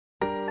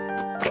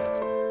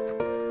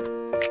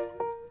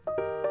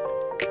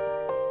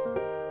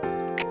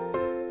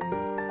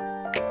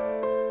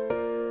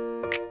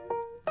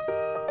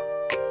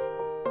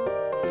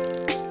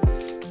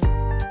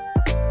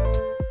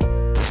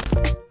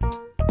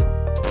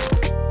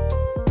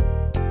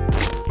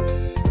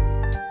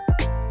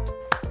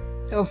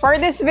So for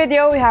this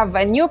video, we have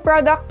a new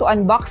product to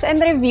unbox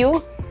and review,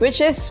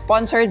 which is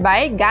sponsored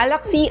by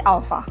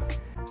Galaxyalfa.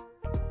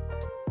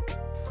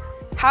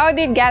 How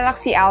did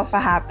Galaxyalfa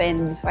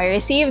happen? So I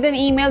received an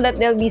email that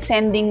they'll be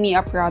sending me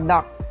a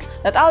product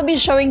that I'll be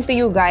showing to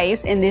you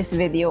guys in this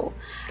video,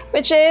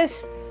 which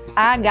is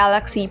a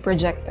Galaxy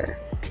projector.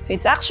 So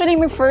it's actually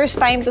my first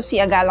time to see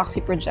a Galaxy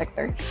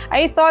projector.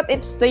 I thought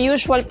it's the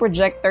usual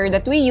projector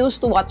that we use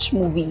to watch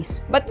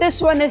movies, but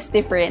this one is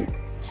different.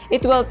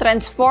 It will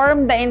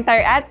transform the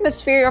entire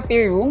atmosphere of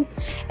your room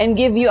and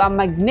give you a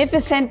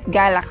magnificent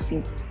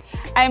galaxy.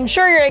 I'm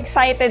sure you're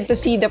excited to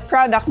see the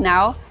product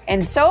now,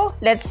 and so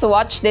let's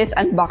watch this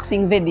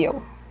unboxing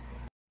video.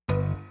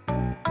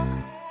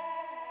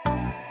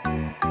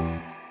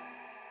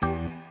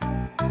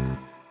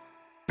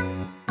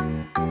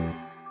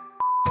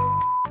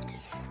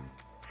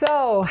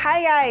 So,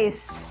 hi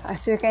guys!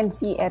 As you can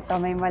see, eto,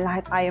 may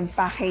malaki tayong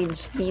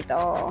package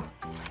dito.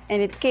 And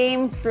it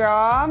came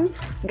from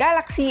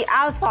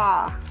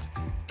Galaxyalfa.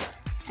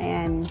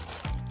 Ayan.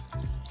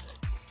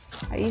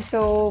 Okay,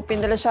 so,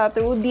 pinadala siya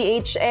through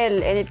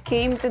DHL. And it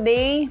came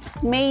today,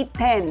 May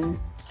 10.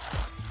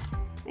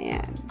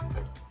 Ayan.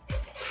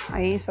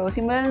 Okay, so,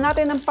 simulan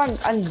natin ang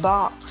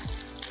pag-unbox.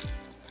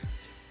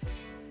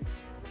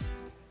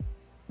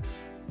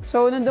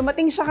 So, nung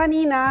dumating siya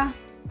kanina,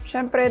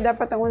 syempre,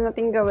 dapat ang una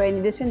natin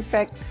gawin,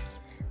 i-disinfect.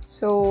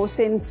 So,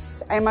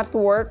 since I'm at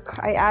work,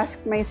 I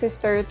asked my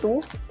sister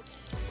to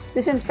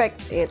disinfect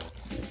it.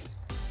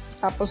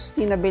 Tapos,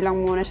 tinabi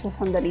lang muna siya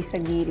sandali sa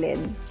gilid.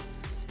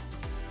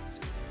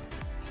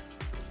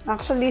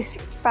 Actually, this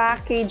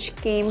package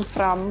came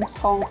from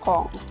Hong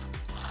Kong.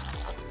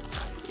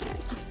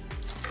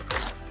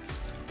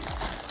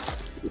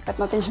 Ikat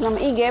natin siya ng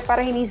maigi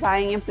para hindi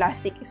sayang yung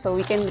plastic. So,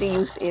 we can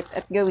reuse it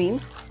at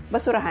gawing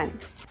basurahan.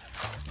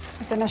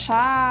 Ito na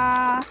siya.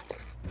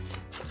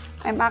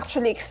 I'm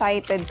actually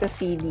excited to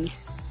see this.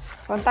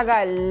 So, ang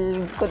tagal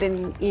ko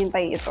din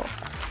inintay ito.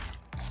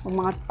 So,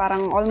 mga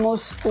parang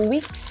almost 2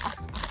 weeks.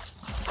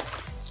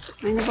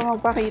 May na pa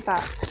magpakita.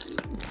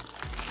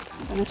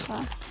 Ito na siya.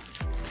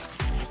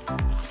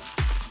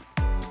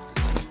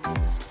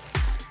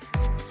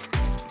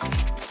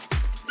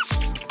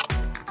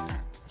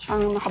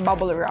 Siyang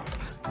naka-bubble wrap.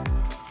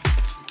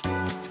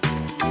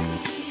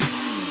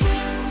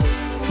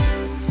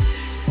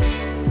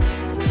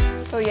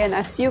 So, yan.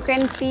 As you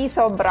can see,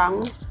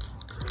 sobrang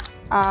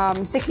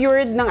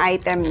secured ng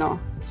item,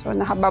 no? So,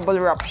 naka-bubble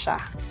wrap siya.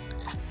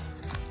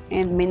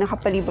 And may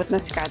nakapalibot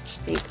na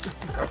scotch tape.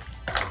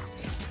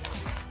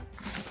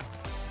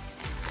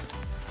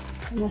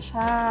 Ano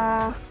siya?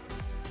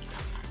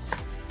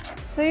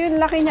 So,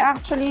 yung laki niya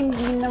actually,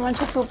 hindi naman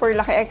siya super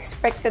laki. I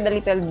expected a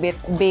little bit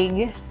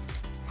big.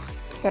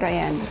 Pero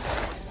ayan.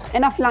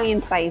 Enough lang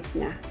yung size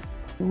niya.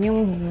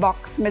 Yung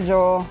box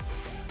medyo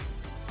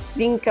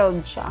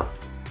wrinkled siya.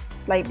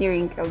 Slightly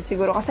wrinkled.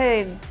 Siguro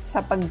kasi sa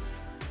pag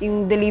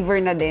yung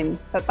deliver na din,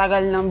 sa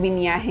tagal ng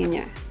biniyahe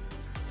niya.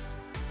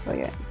 So,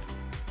 yan.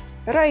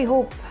 Pero I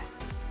hope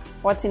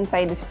what's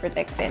inside is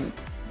protected.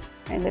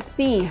 And let's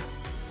see.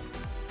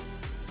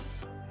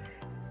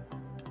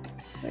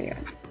 So,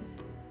 yan.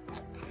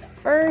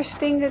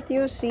 First thing that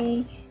you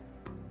see,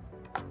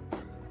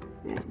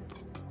 yan.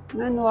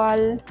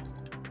 Manual.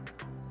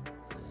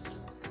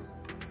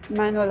 It's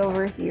manual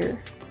over here.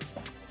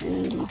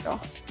 And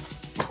dito.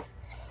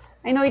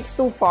 I know it's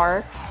too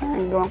far.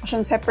 Gawin ko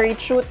siyang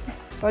separate shoot.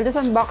 So, I'll just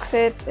unbox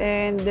it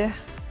and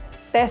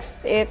test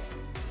it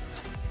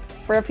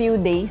for a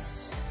few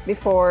days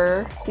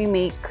before we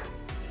make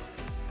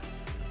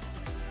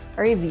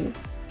a review.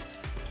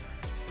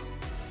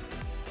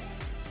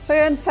 So,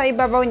 yun, sa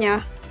ibabaw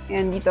niya,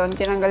 yan dito,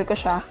 tinanggal ko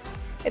siya.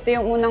 Ito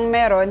yung unang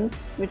meron,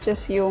 which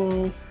is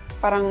yung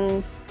parang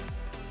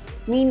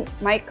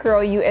micro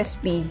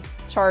USB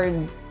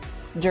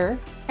charger.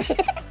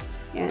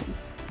 Yan.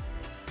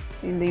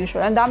 In the usual.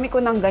 Ang dami ko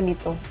ng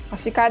ganito.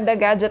 Kasi kada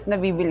gadget na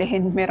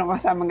bibilihin, meron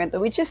kasama ganito.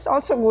 Which is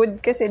also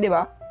good kasi, di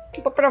ba,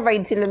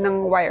 ipaprovide sila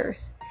ng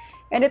wires.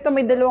 And ito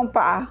may dalawang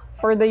paa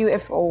for the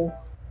UFO.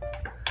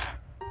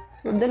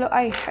 So,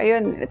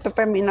 ayun. Ito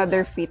pa may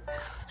another feet.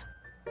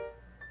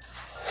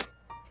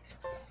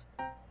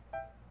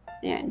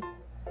 Ayan.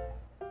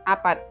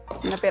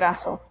 4 na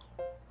piraso.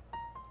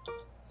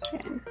 So,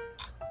 ayan.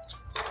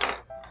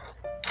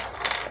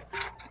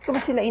 Ba't ko ba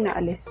sila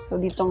inaalis?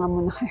 So, dito nga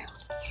muna kayo.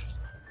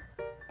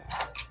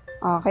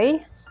 Okay.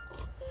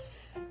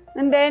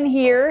 And then,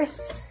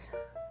 here's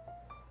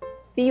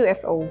the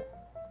UFO.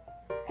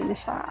 Ano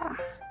siya?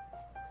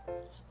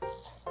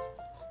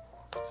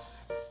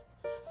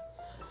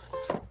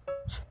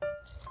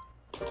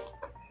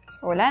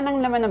 So, wala nang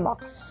laman ng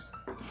box.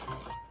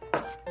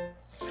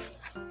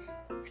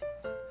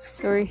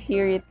 So,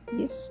 here it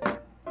is.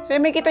 So,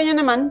 may kita nyo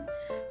naman,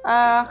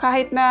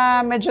 kahit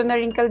na medyo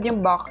na-wrinkled yung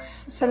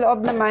box, sa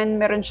loob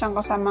naman, meron siyang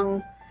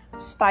kasamang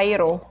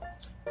styro.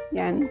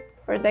 Yan.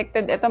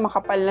 Protected. Ito,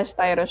 makapal na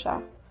styro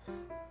siya.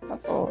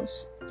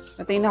 Tapos,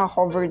 ito yung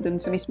naka-cover dun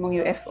sa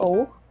mismong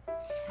UFO.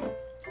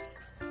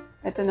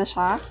 Ito na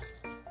siya.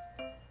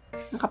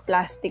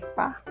 Naka-plastic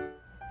pa.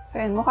 So,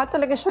 ayan, mukha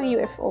talaga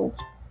siyang UFO.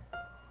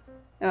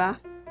 Diba?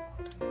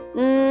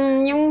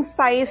 Yung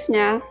size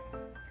niya,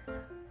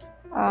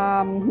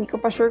 hindi ko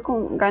pa sure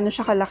kung gaano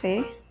siya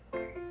kalaki.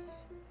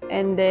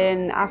 And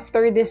then,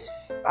 after this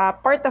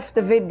part of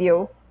the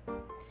video,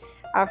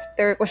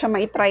 after ko siya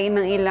maitry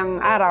ng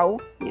ilang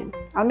araw, yan,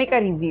 I'll make a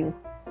review.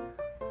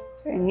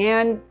 So,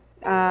 ngayon,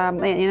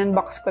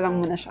 in-unbox ko lang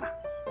muna siya.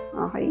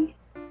 Okay?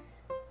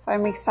 So,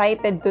 I'm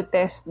excited to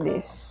test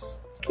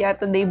this. Kaya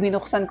today,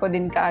 binuksan ko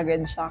din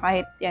kaagad siya.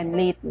 Kahit yan,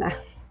 late na.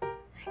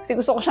 Kasi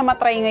gusto ko siya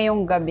matry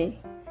ngayong gabi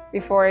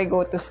before I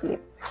go to sleep.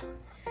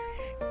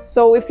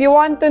 So, if you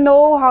want to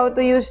know how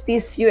to use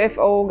this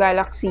UFO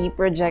Galaxy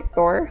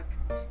projector,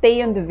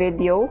 stay on the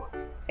video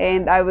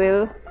and I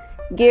will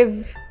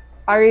give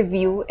a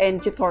review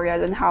and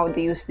tutorial on how to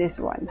use this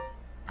one.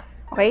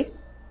 Okay?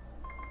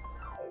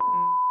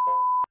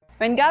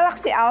 When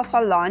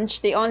Galaxyalfa launched,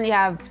 they only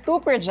have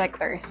two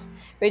projectors,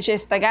 which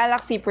is the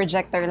Galaxy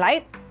Projector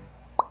Lite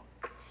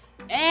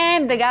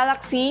and the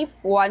Galaxy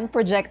One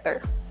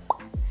Projector,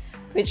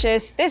 which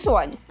is this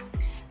one,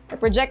 the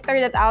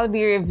projector that I'll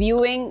be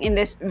reviewing in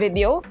this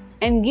video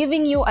and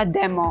giving you a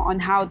demo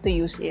on how to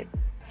use it.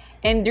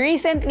 And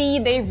recently,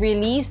 they've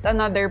released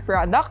another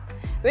product,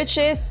 which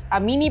is a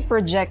mini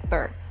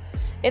projector.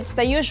 It's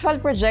the usual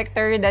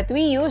projector that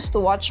we use to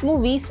watch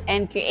movies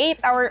and create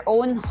our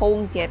own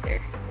home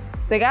theater.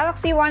 The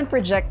Galaxy One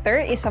Projector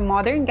is a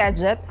modern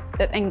gadget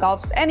that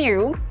engulfs any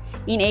room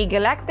in a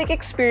galactic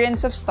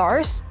experience of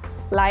stars,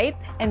 light,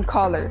 and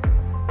color.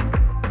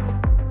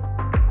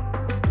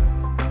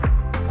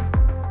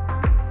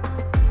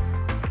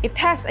 It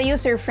has a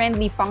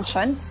user-friendly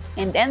functions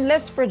and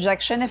endless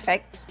projection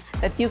effects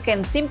that you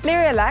can simply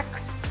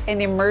relax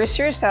and immerse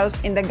yourself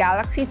in the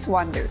galaxy's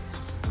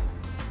wonders.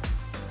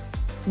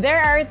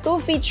 There are two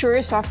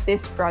features of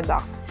this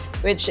product,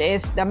 which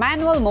is the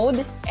manual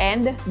mode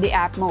and the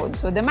app mode.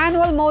 So the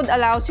manual mode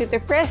allows you to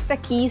press the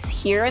keys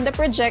here on the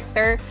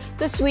projector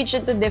to switch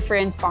it to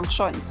different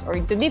functions or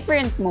to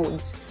different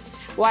modes.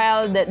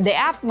 While the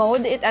app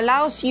mode, it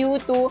allows you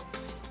to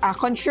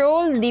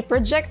control the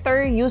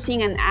projector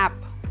using an app,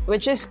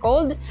 which is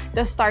called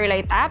the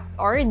Starlight app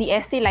or the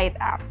ST Lite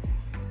app.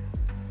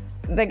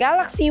 The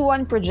Galaxy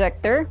One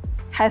Projector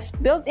has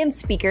built-in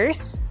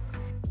speakers,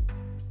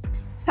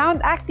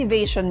 sound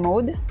activation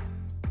mode,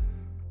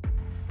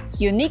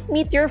 unique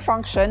meteor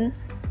function,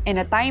 and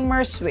a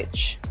timer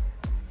switch.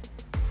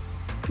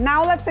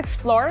 Now let's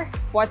explore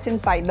what's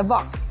inside the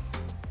box.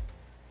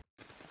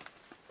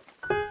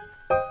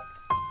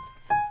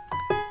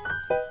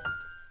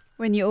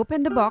 When you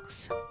open the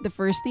box, the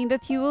first thing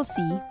that you will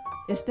see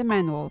is the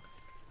manual.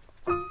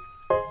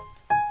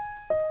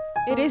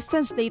 It is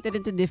translated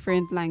into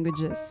different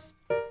languages,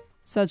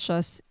 such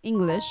as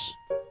English,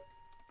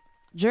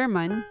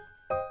 German,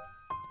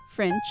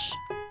 French,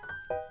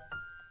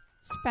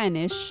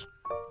 Spanish,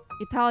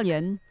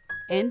 Italian,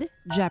 and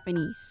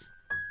Japanese.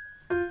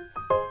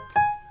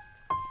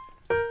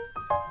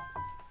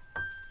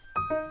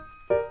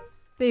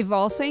 They've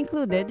also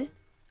included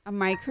a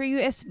micro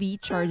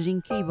USB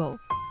charging cable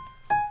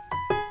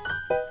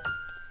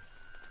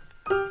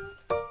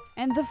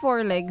and the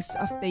four legs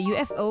of the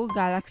UFO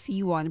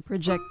Galaxy One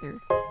projector.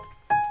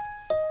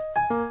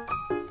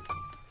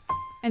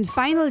 And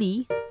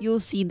finally, you'll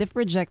see the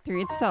projector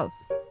itself,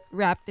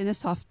 wrapped in a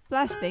soft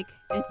plastic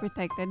and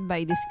protected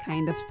by this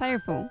kind of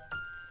styrofoam.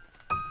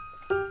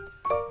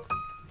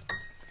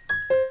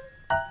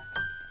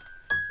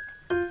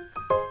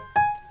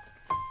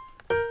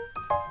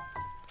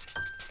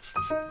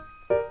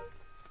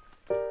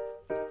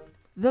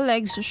 The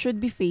legs should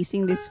be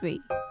facing this way,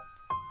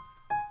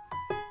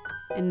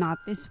 and not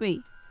this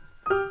way.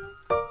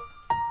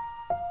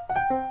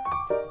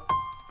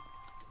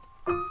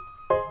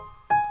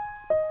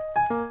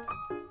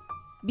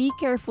 Be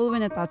careful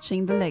when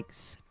attaching the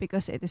legs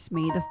because it is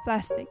made of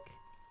plastic.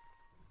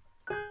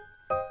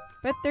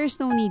 But there's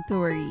no need to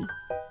worry.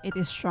 It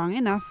is strong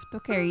enough to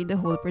carry the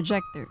whole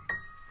projector.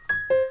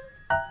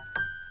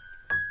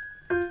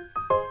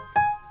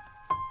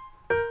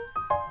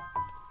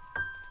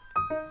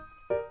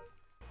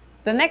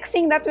 The next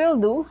thing that we'll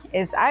do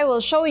is I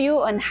will show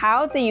you on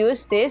how to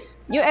use this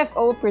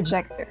UFO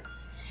projector.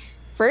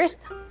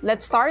 First,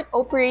 let's start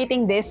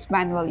operating this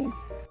manually.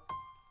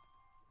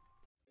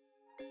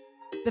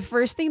 The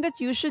first thing that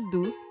you should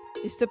do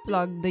is to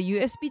plug the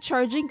USB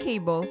charging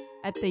cable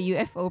at the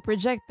UFO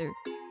projector.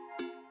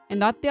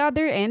 And at the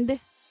other end,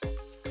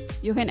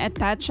 you can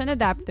attach an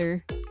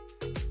adapter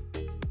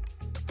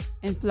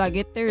and plug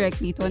it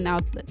directly to an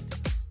outlet.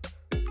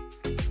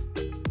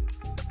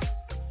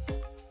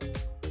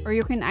 Or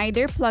you can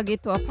either plug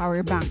it to a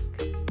power bank.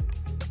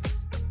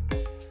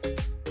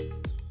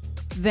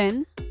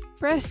 Then,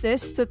 press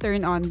this to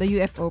turn on the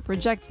UFO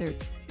projector.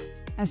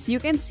 As you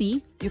can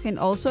see, you can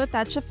also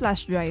attach a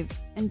flash drive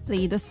and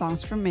play the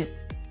songs from it.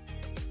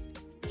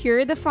 Here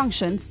are the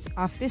functions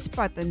of these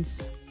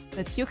buttons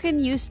that you can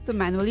use to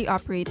manually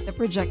operate the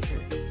projector.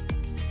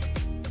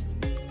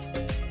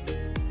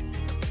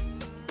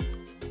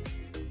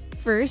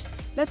 First,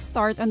 let's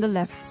start on the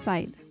left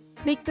side.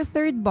 Click the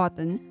third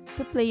button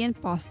to play and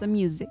pause the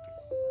music.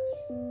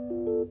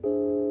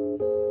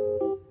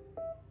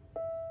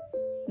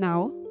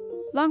 Now,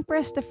 long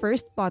press the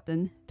first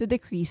button to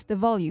decrease the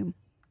volume,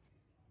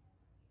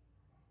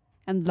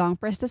 and long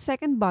press the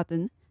second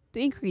button to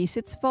increase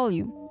its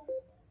volume.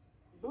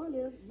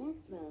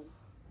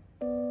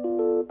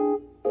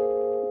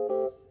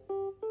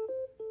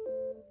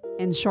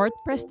 And short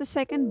press the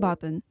second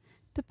button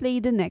to play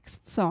the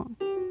next song.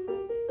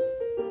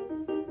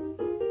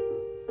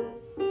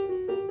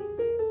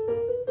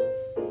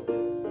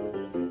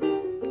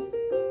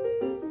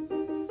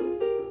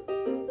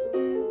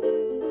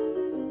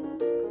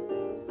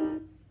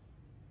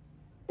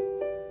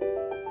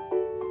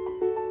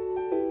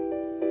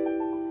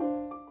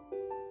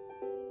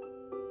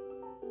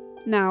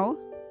 Now,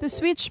 to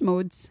switch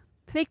modes,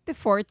 click the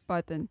fourth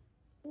button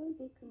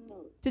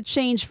to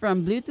change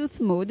from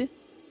Bluetooth mode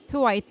to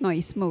white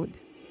noise mode.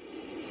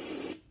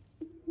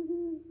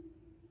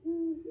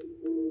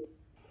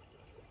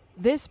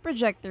 This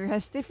projector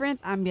has different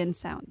ambient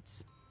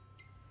sounds.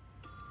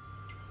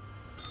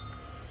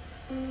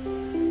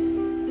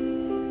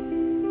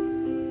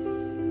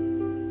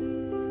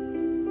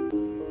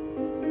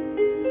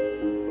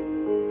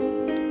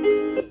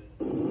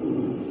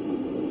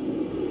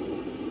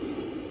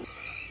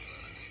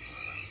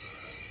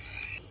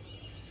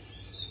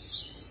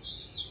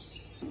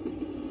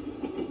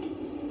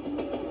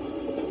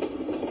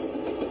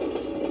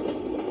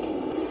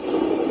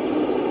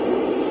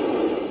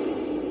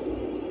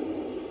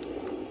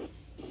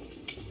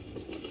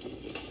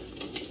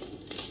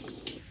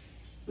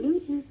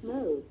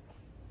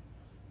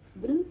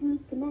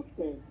 Bluetooth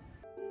connected.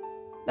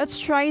 Let's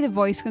try the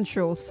voice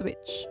control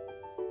switch.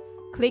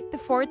 Click the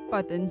fourth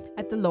button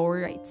at the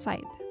lower right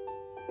side.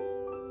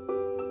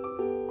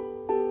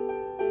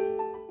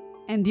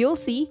 And you'll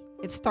see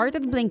it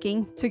started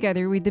blinking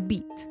together with the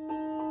beat.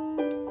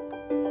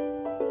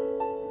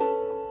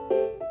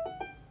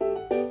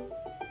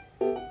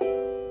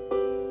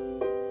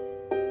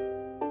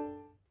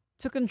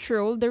 To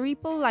control the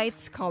ripple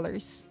light's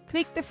colors,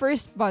 click the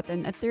first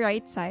button at the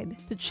right side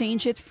to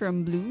change it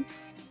from blue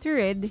to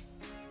red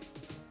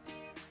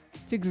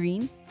to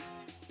green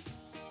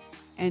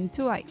and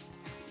to white.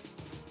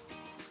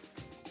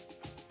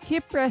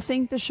 Keep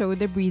pressing to show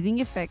the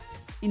breathing effect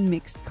in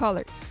mixed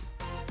colors.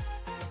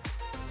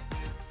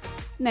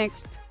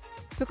 Next,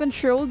 to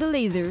control the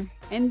laser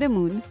and the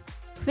moon,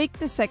 click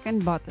the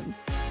second button.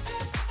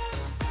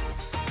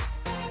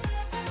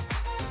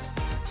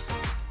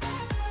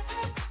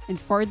 And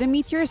for the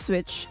meteor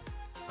switch,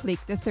 click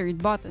the third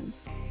button.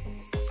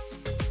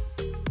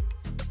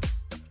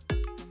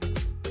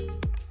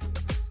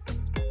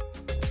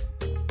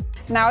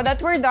 Now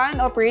that we're done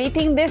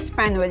operating this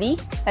manually,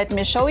 let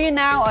me show you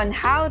now on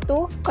how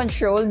to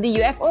control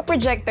the UFO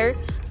projector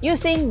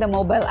using the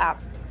mobile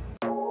app.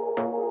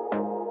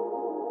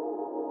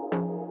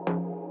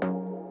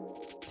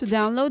 To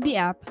download the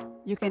app,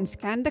 you can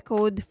scan the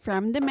code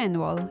from the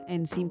manual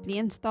and simply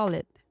install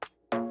it.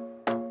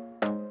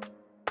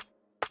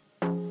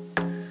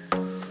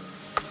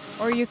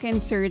 Or you can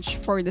search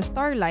for the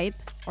Starlight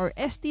or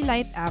ST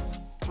Lite app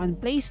on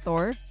Play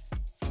Store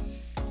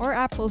or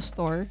Apple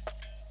Store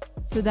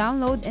to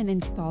download and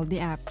install the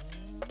app.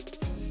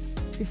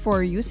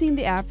 Before using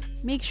the app,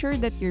 make sure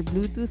that your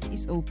Bluetooth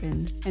is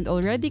open and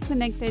already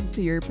connected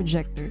to your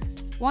projector.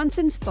 Once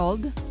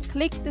installed,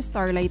 click the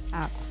Starlight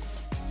app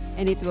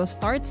and it will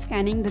start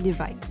scanning the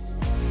device.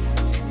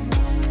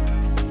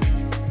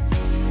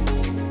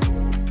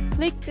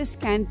 Click the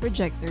Scan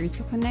Projector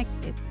to connect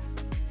it.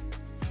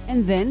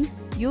 And then,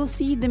 you'll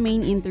see the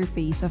main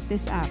interface of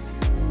this app.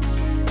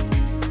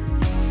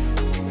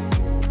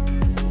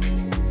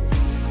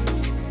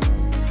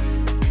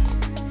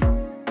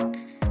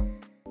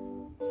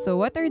 So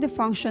what are the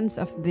functions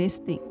of these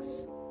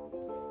things?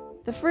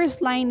 The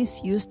first line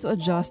is used to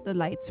adjust the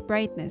light's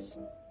brightness,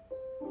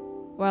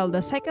 while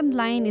the second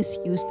line is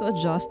used to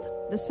adjust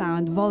the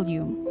sound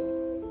volume.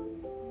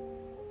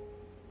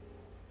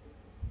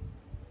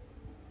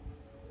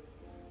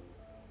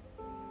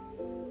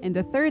 And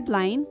the third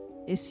line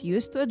is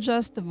used to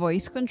adjust the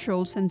voice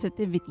control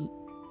sensitivity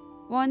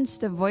once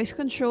the voice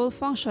control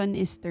function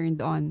is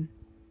turned on,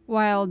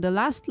 while the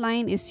last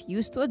line is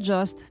used to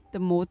adjust the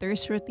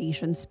motor's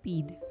rotation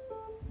speed.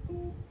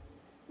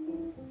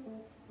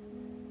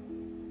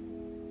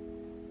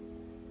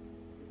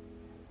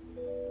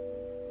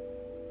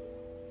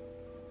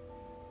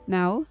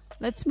 Now,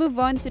 let's move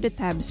on to the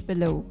tabs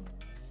below.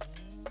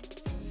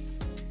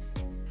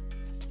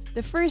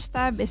 The first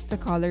tab is the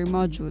color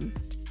module.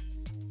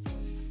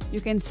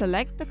 You can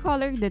select the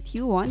color that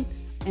you want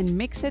and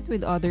mix it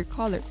with other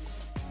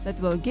colors that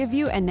will give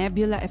you a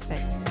nebula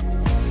effect.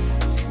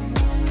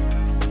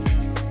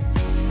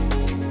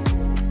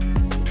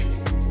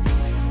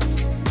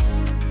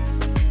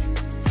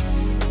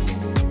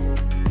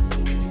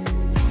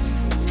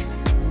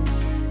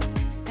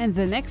 And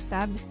the next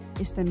tab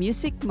is the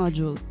music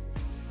module,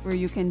 where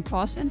you can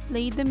pause and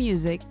play the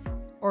music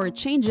or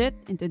change it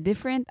into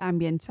different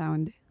ambient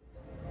sound.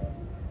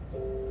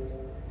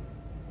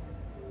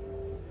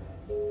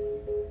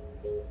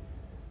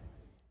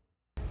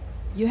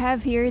 you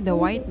have here the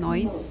white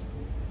noise,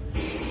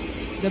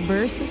 the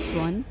verses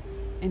 1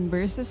 and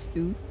verses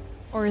 2,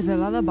 or the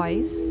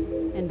lullabies,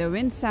 and the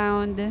wind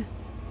sound,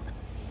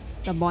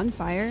 the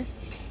bonfire,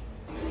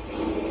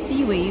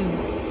 sea wave,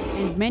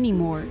 and many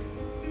more.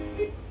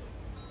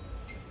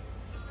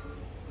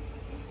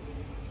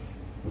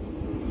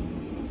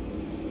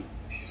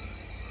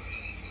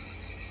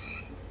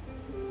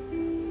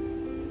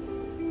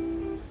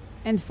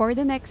 And for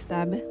the next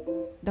tab,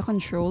 the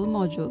control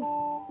module.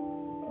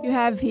 You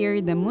have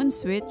here the moon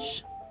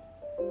switch,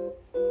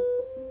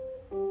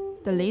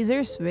 the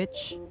laser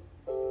switch,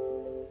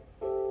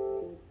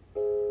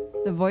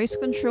 the voice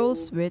control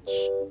switch,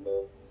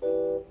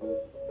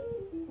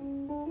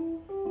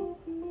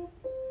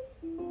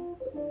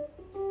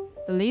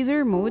 the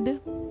laser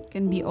mode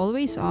can be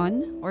always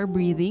on or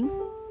breathing,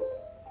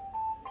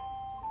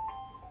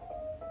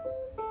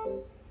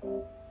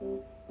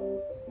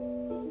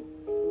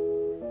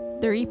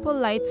 the ripple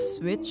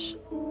lights switch,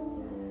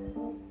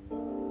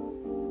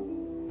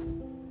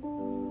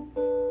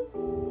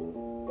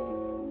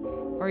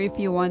 or if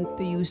you want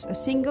to use a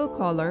single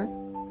color,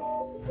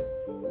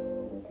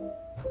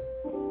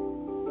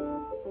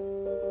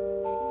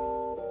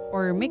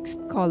 or mixed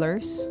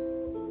colors,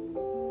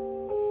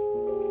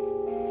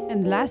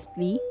 and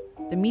lastly,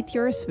 the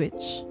meteor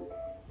switch.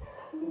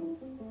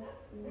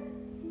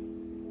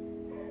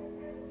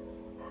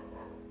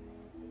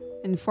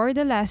 And for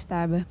the last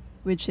tab,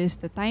 which is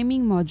the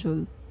timing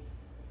module.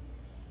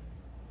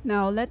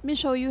 Now let me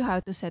show you how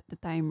to set the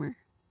timer.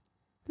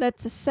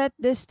 Let's set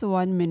this to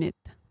 1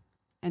 minute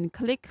and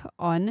click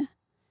on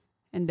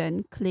and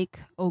then click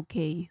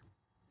OK,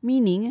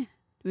 meaning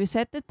we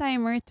set the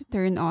timer to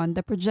turn on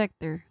the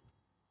projector.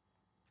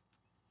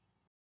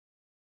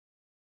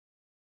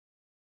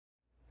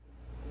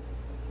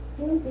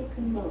 Music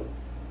mode.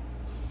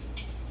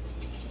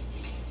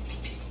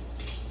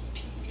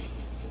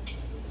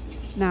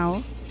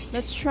 Now,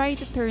 let's try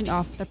to turn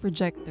off the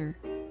projector.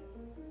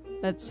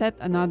 Let's set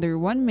another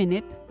 1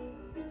 minute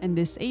and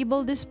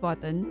disable this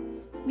button,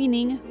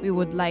 meaning we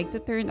would like to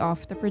turn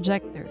off the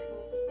projector.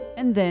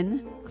 And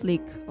then,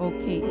 click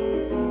OK.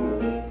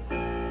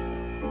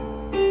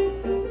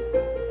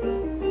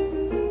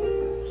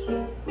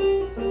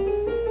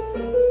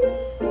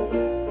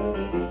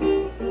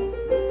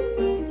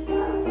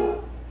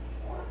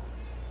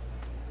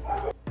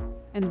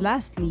 And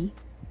lastly,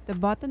 the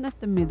button at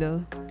the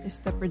middle is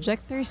the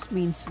projector's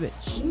main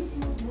switch.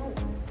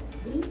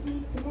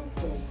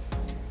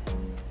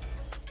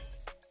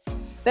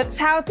 That's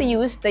how to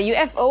use the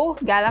UFO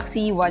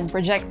Galaxy One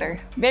Projector.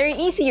 Very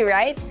easy,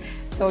 right?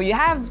 So you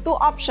have two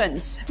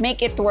options.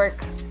 Make it work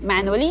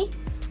manually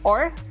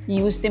or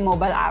use the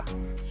mobile app.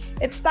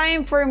 It's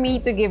time for me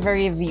to give a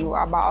review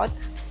about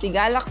the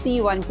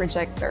Galaxy One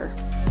Projector.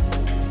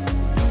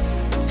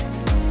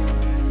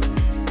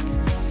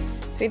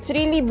 So it's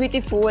really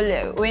beautiful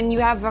when you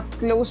have a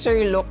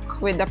closer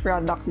look with the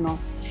product, no?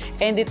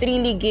 And it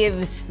really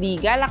gives the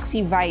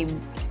Galaxy vibe.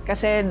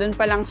 Kasi dun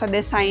pa lang sa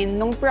design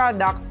ng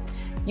product,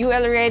 you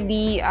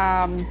already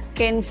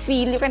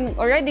you can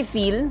already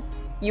feel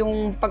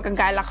yung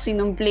pagka-galaxy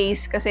ng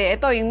place. Kasi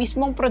ito, yung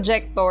mismong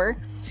projector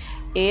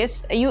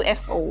is a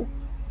UFO.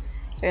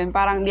 So yun,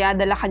 parang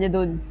dinadala ka niya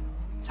dun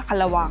sa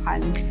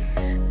kalawakan.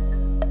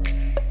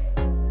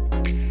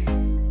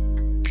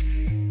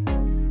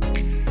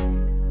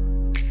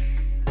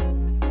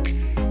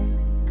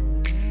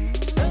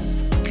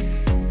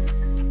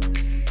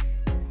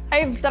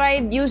 I've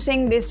tried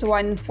using this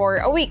one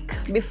for a week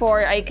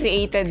before I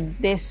created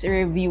this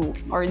review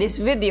or this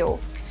video.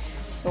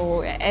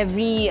 So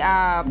every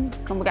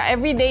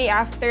day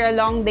after a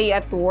long day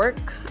at work,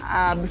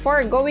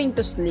 before going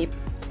to sleep,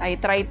 I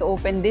try to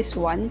open this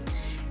one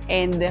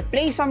and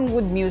play some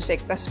good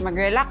music, tas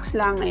mag-relax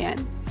lang, ayan.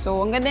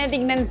 So ang ganda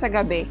tignan sa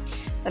gabi.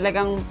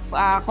 Talagang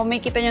kung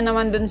may kita nyo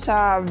naman dun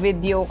sa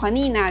video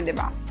kanina, di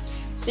ba?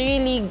 It's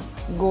really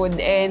good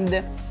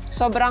and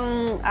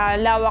sobrang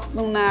lawak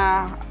nung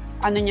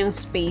niyang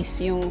space,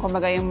 yung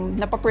kumbaga yung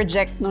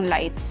napaproject ng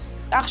lights.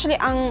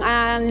 Actually, ang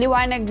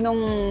liwanag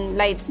nung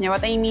lights niya,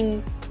 what I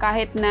mean,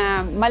 kahit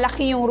na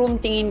malaki yung room,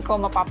 tingin ko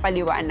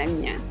mapapaliwanag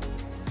niya.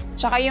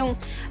 Tsaka yung,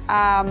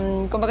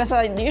 kumbaga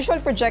sa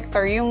usual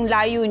projector, yung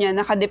layo niya,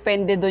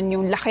 nakadepende doon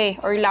yung laki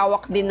or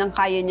lawak din ng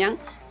kaya niyang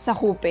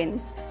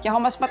sakupin. Kaya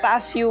kung mas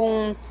mataas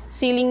yung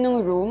ceiling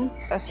ng room,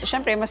 tapos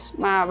syempre mas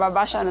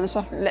mababa siya,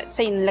 let's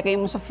say, nilagay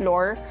mo sa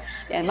floor,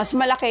 yan, mas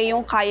malaki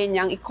yung kaya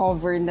niyang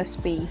i-cover na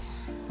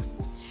space.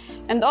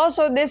 And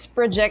also, this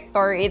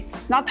projector,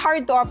 it's not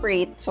hard to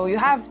operate. So, you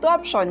have two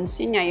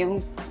options. Yun nga,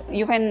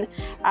 you can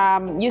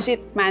use it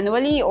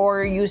manually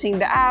or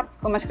using the app,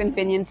 kung mas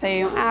convenient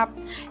sa'yo yung app.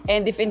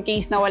 And if in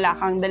case na wala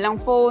kang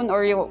dalang phone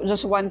or you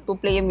just want to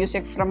play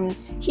music from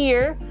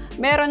here,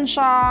 meron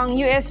siyang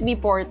USB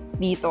port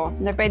dito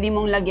na pwede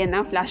mong lagyan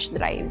ng flash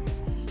drive.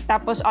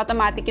 Tapos,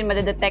 automatic yung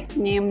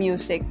madedetect niya yung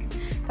music.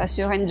 Tapos,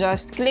 you can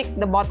just click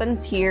the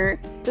buttons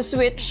here to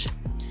switch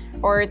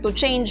or to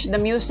change the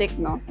music,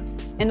 no?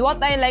 And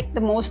what I like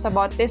the most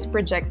about this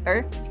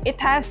projector,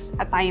 it has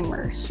a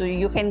timer. So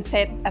you can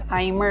set a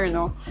timer,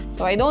 no?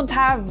 So I don't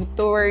have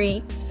to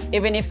worry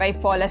even if I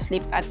fall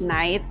asleep at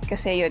night.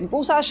 Kasi yun,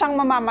 kung saan siyang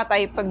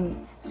mamamatay pag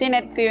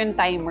sinet ko yung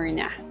timer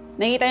niya.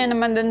 Nakita nyo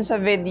naman dun sa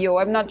video.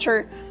 I'm not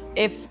sure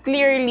if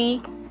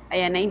clearly,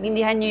 ayan,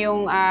 naintindihan nyo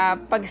yung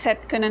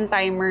pag-set ko ng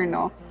timer,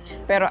 no?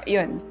 Pero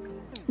yun,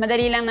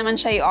 madali lang naman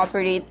siya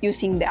i-operate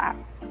using the app.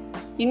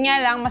 Yun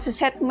nga lang,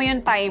 masiset mo yung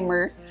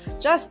timer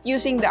just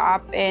using the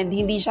app and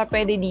hindi siya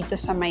pwede dito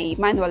sa may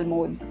manual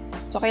mode.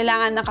 So,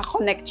 kailangan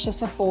nakakonect siya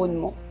sa phone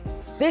mo.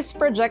 This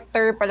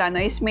projector pala,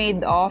 no, is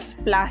made of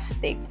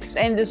plastic.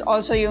 And there's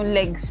also yung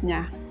legs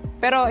niya.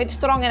 Pero it's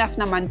strong enough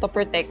naman to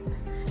protect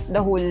the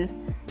whole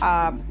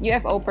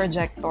UFO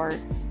projector.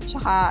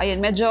 Tsaka,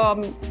 ayun,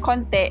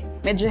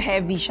 medyo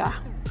heavy siya.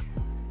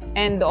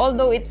 And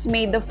although it's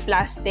made of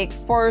plastic,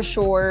 for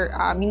sure,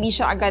 hindi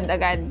siya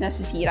agad-agad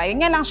nasisira.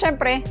 Yun nga lang,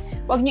 syempre,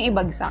 huwag nyo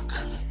ibagsak.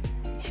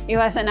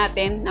 Iwasan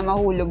natin na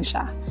mahulog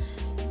siya.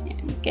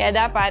 Yan. Kaya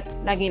dapat,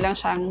 lagi lang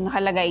siyang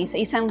nakalagay sa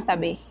isang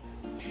tabi.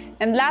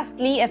 And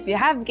lastly, if you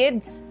have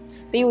kids,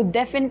 they would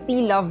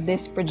definitely love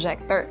this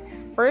projector.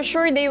 For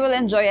sure, they will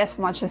enjoy as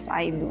much as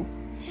I do.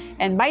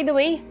 And by the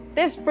way,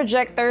 this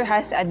projector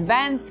has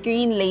advanced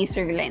screen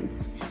laser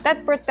lens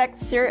that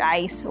protects your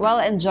eyes while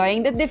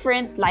enjoying the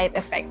different light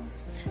effects.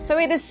 So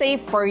it is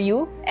safe for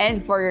you and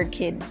for your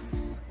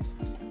kids.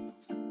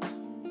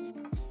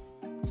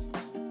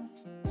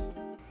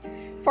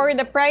 For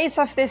the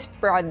price of this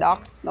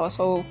product, no,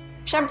 so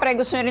syempre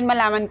gusto nyo rin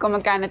malaman kung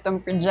magkano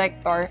itong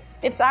projector,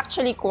 it's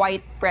actually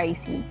quite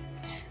pricey.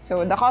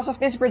 So the cost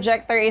of this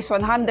projector is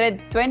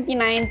 $129.99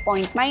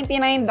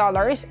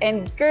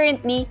 and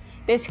currently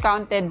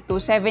discounted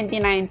to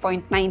 $79.99.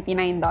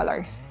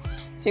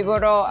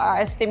 Siguro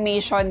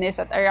estimation is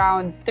at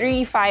around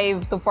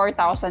 3,500 to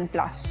 4,000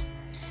 plus.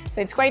 So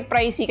it's quite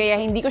pricey kaya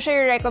hindi ko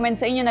siya i-recommend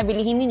sa inyo na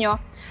bilihin niyo,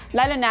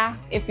 lalo na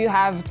if you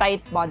have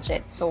tight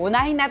budget. So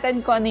unahin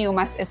natin kung ano yung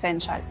mas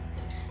essential.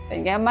 So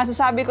kaya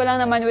masasabi ko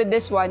lang naman with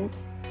this one,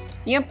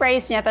 yung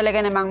price niya talaga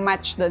namang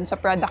match doon sa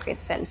product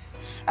itself.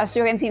 As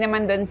you can see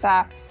naman doon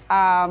sa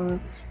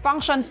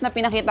functions na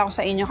pinakita ko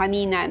sa inyo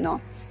kanina,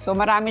 no? So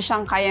marami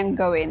siyang kayang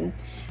gawin.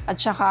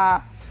 At saka,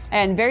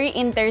 ayan, very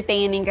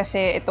entertaining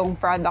kasi itong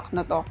product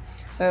na to.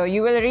 So you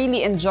will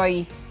really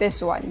enjoy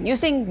this one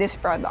using this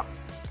product.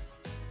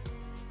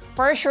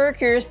 For sure,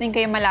 curious din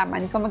kayo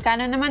malaman kung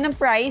magkano naman ang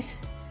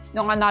price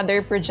ng another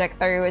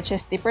projector, which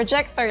is the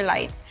projector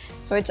light.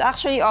 So it's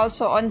actually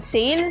also on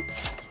sale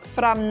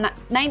from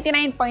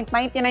 $99.99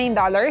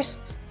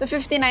 to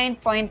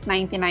 $59.99.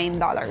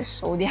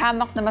 So di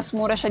hamak na mas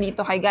mura siya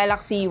dito kay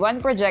Galaxy One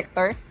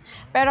Projector.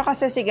 Pero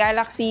kasi si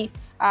Galaxy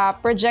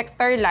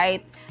Projector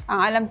Lite,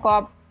 ang alam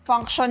ko,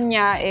 function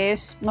niya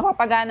is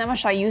mapapagana mo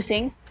siya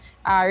using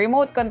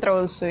remote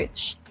control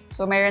switch.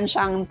 So meron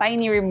siyang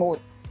tiny remote.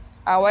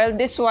 While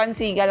this one,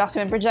 si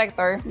Galaxy One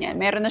Projector, yan,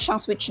 meron na siyang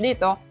switch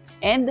dito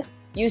and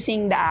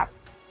using the app.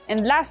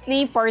 And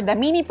lastly, for the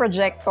mini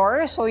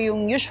projector, so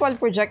yung usual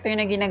projector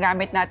na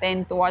ginagamit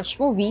natin to watch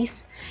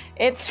movies,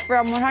 it's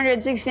from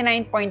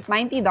 $169.90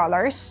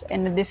 and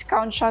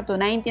na-discount siya to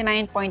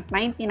 $99.99.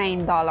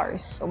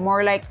 So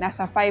more like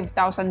nasa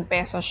 5,000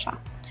 pesos siya.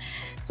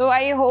 So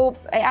I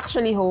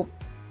actually hope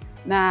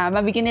na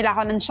mabigyan nila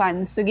ako ng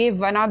chance to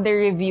give another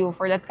review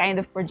for that kind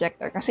of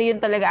projector. Kasi yun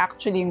talaga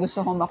actually yung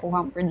gusto kong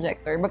makuhang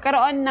projector.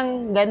 Magkaroon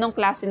ng ganong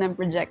klase ng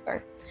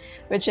projector,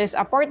 which is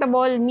a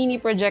portable mini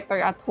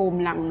projector at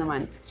home lang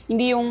naman.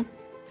 Hindi yung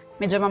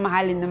medyo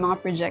mamahalin ng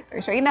mga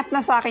projector. So enough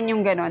na sa akin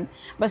yung ganon.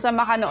 Basta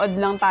makanood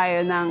lang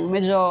tayo ng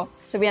medyo,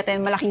 sabihin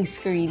natin, malaking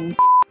screen.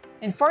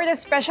 And for the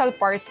special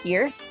part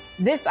here,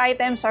 these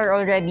items are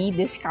already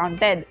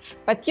discounted.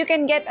 But you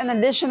can get an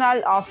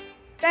additional of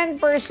 10%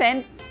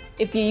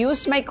 if you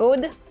use my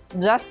code,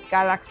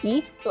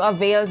 JustGalaxy, to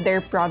avail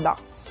their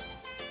products.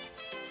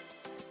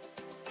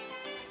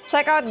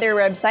 Check out their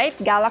website,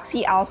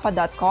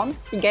 Galaxyalfa.com,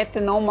 to get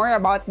to know more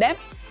about them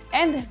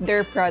and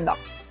their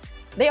products.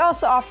 They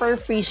also offer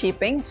free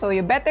shipping, so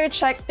you better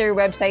check their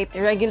website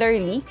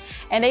regularly.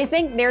 And I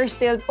think they're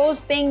still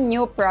posting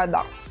new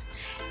products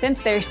since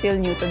they're still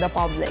new to the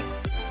public.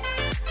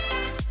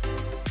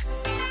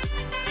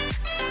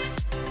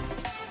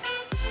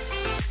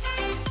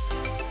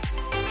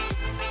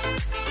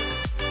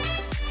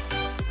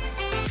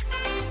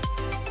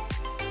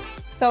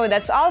 So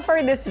that's all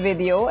for this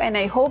video, and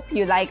I hope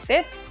you liked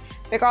it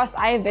because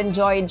I've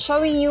enjoyed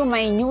showing you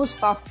my new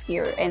stuff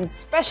here. And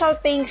special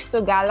thanks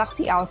to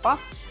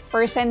Galaxyalfa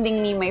for sending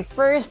me my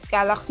first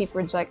Galaxy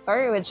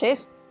projector, which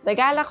is the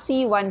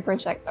Galaxy One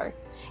Projector.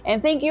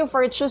 And thank you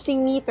for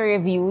choosing me to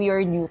review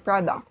your new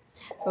product.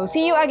 So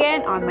see you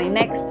again on my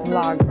next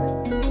vlog.